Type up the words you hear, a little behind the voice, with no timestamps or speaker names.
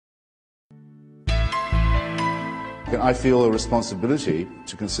I feel a responsibility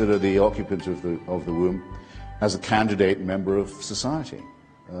to consider the occupant of the womb as a candidate member of society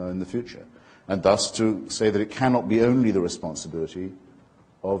in the future, and thus to say that it cannot be only the responsibility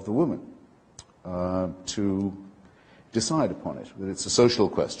of the woman to decide upon it, that it's a social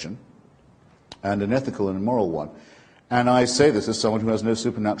question and an ethical and a moral one. And I say this as someone who has no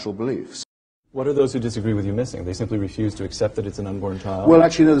supernatural beliefs. What are those who disagree with you missing? They simply refuse to accept that it's an unborn child? Well,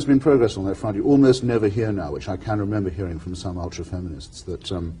 actually, no, there's been progress on that front. You almost never hear now, which I can remember hearing from some ultra-feminists, that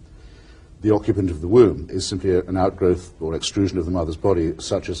the occupant of the womb is simply an outgrowth or extrusion of the mother's body,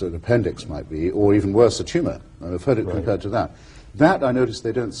 such as an appendix might be, or even worse, a tumour. I've heard it compared to that. That, I notice,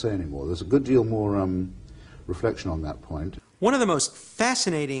 they don't say anymore. There's a good deal more reflection on that point. One of the most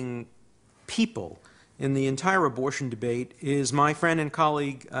fascinating people in the entire abortion debate is my friend and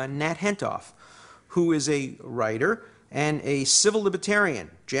colleague Nat Hentoff, who is a writer and a civil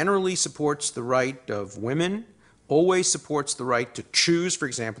libertarian, generally supports the right of women, always supports the right to choose, for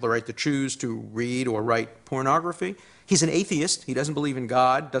example, the right to choose to read or write pornography. He's an atheist. He doesn't believe in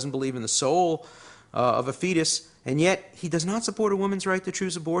God, doesn't believe in the soul of a fetus, and yet he does not support a woman's right to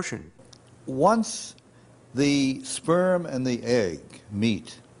choose abortion. Once the sperm and the egg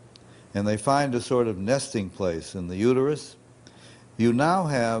meet, and they find a sort of nesting place in the uterus, you now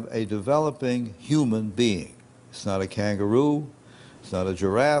have a developing human being. It's not a kangaroo, it's not a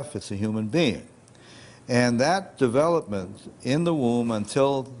giraffe, it's a human being. And that development in the womb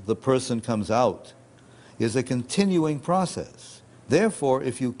until the person comes out is a continuing process. Therefore,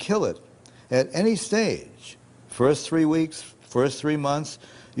 if you kill it at any stage, first 3 weeks, first 3 months,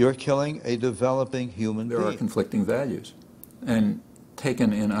 you're killing a developing human being. There are conflicting values. And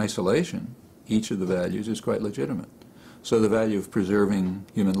taken in isolation, each of the values is quite legitimate. So the value of preserving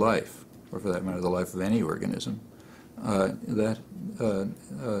human life, or for that matter the life of any organism, that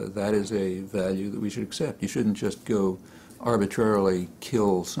is a value that we should accept. You shouldn't just go arbitrarily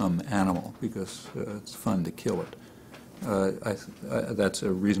kill some animal because it's fun to kill it. That's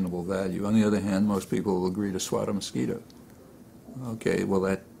a reasonable value. On the other hand, most people will agree to swat a mosquito. Okay,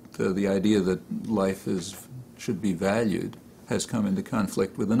 well the idea that life should be valued has come into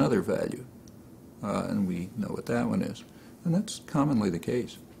conflict with another value, and we know what that one is. And that's commonly the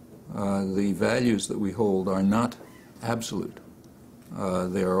case. The values that we hold are not absolute.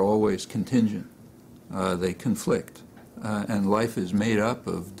 They are always contingent. They conflict. And life is made up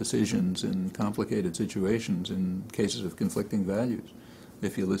of decisions in complicated situations in cases of conflicting values.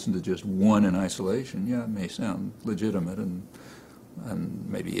 If you listen to just one in isolation, yeah, it may sound legitimate and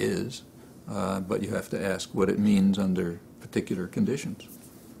maybe is, but you have to ask what it means under particular conditions.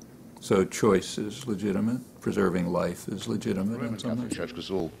 So choice is legitimate, preserving life is legitimate. The Roman Catholic Church,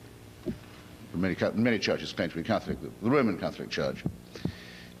 because many churches claim to be Catholic, the Roman Catholic Church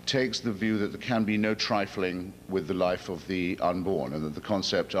takes the view that there can be no trifling with the life of the unborn, and that the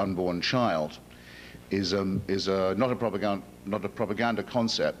concept unborn child is not a propaganda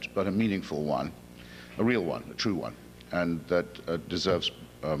concept, but a meaningful one, a real one, a true one, and that deserves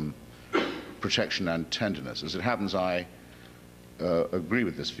protection and tenderness. As it happens, I agree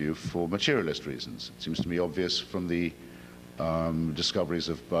with this view for materialist reasons. It seems to me obvious from the discoveries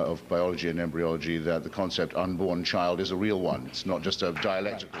of biology and embryology that the concept unborn child is a real one. It's not just a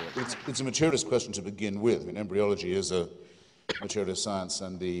dialectical. It's a materialist question to begin with. I mean, embryology is a materialist science,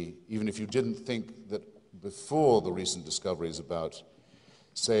 and even if you didn't think that before the recent discoveries about,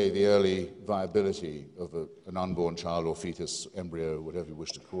 say, the early viability of an unborn child or fetus, embryo, whatever you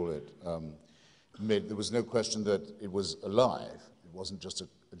wish to call it, there was no question that it was alive. It wasn't just a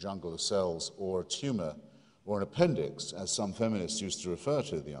jungle of cells or a tumor or an appendix, as some feminists used to refer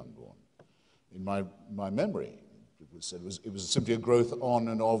to the unborn. In my memory, it was said it was simply a growth on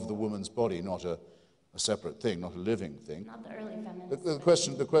and of the woman's body, not a separate thing, not a living thing. Not the early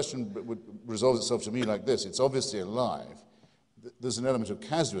feminists. The question would resolve itself to me like this: it's obviously alive. There's an element of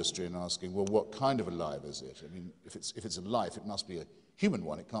casuistry in asking, well, what kind of alive is it? I mean, if it's a life, it must be a human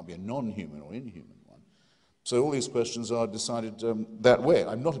one. It can't be a non-human or inhuman one. So all these questions are decided that way.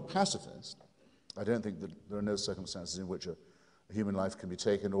 I'm not a pacifist. I don't think that there are no circumstances in which a human life can be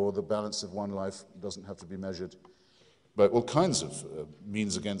taken, or the balance of one life doesn't have to be measured by all kinds of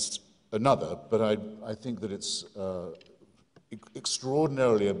means against another. But I think that it's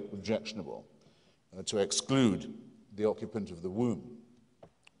extraordinarily objectionable to exclude the occupant of the womb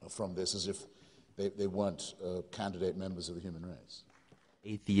from this as if they weren't candidate members of the human race.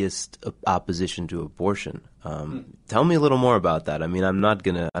 Atheist opposition to abortion Tell me a little more about that. I mean, I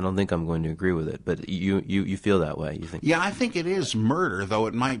don't think I'm going to agree with it, but you feel that way, you think? Yeah, I think it is murder, though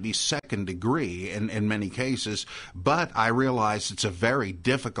it might be second degree in many cases, but I realize it's a very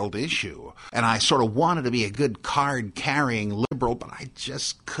difficult issue. And I sort of wanted to be a good card-carrying liberal, but I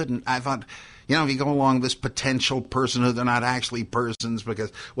just couldn't. I thought, you know, if you go along this potential personhood, they're not actually persons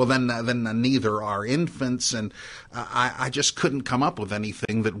because, well, then neither are infants, and I just couldn't come up with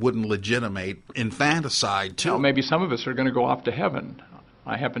anything that wouldn't legitimate infanticide, too. Now, maybe some of us are going to go off to heaven.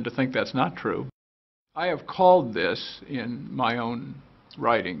 I happen to think that's not true. I have called this, in my own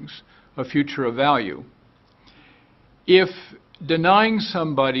writings, a future of value. If denying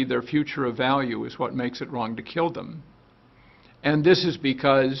somebody their future of value is what makes it wrong to kill them, and this is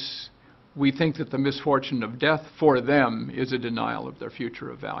because we think that the misfortune of death for them is a denial of their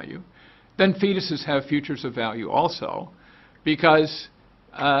future of value, then fetuses have futures of value also, because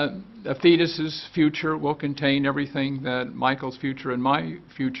a fetus's future will contain everything that Michael's future and my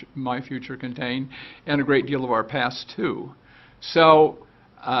future contain, and a great deal of our past too. So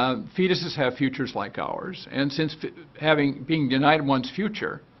fetuses have futures like ours, and since being denied one's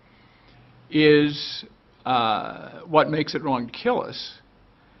future is what makes it wrong to kill us,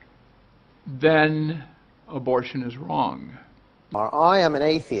 then abortion is wrong. I am an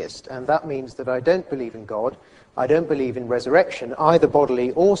atheist, and that means that I don't believe in God. I don't believe in resurrection, either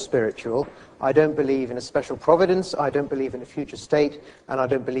bodily or spiritual. I don't believe in a special providence. I don't believe in a future state, and I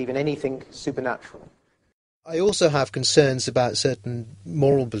don't believe in anything supernatural. I also have concerns about certain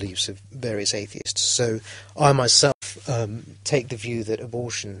moral beliefs of various atheists. So I myself take the view that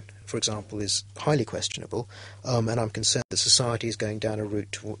abortion, for example, is highly questionable, and I'm concerned that society is going down a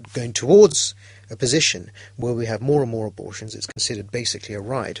route going towards a position where we have more and more abortions. It's considered basically a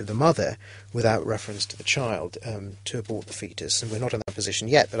right of the mother, without reference to the child, to abort the fetus. And we're not in that position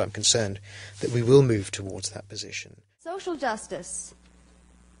yet, but I'm concerned that we will move towards that position. Social justice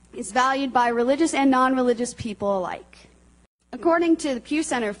is valued by religious and non-religious people alike. According to the Pew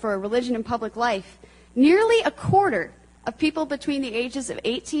Center for Religion and Public Life, nearly a quarter of people between the ages of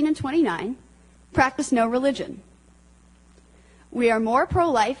 18 and 29 practice no religion. We are more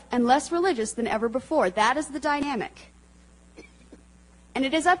pro-life and less religious than ever before. That is the dynamic. And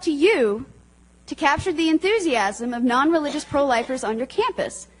it is up to you to capture the enthusiasm of non-religious pro-lifers on your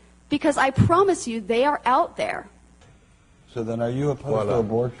campus, because I promise you they are out there. So then are you opposed to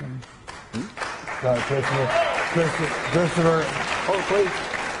abortion? Christopher,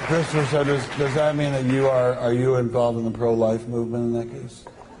 Christopher, so does that mean that are you involved in the pro-life movement in that case?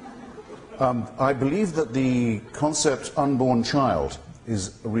 I believe that the concept unborn child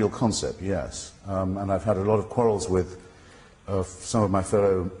is a real concept, yes. And I've had a lot of quarrels with some of my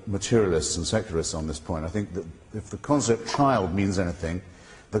fellow materialists and secularists on this point. I think that if the concept child means anything,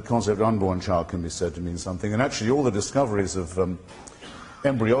 the concept unborn child can be said to mean something. And actually all the discoveries of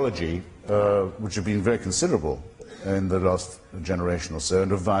embryology, which have been very considerable in the last generation or so,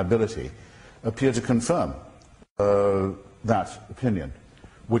 and of viability, appear to confirm that opinion,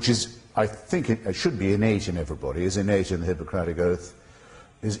 which is, I think it should be innate in everybody, is innate in the Hippocratic Oath,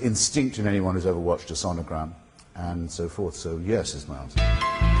 is instinct in anyone who's ever watched a sonogram, and so forth. So yes is my answer.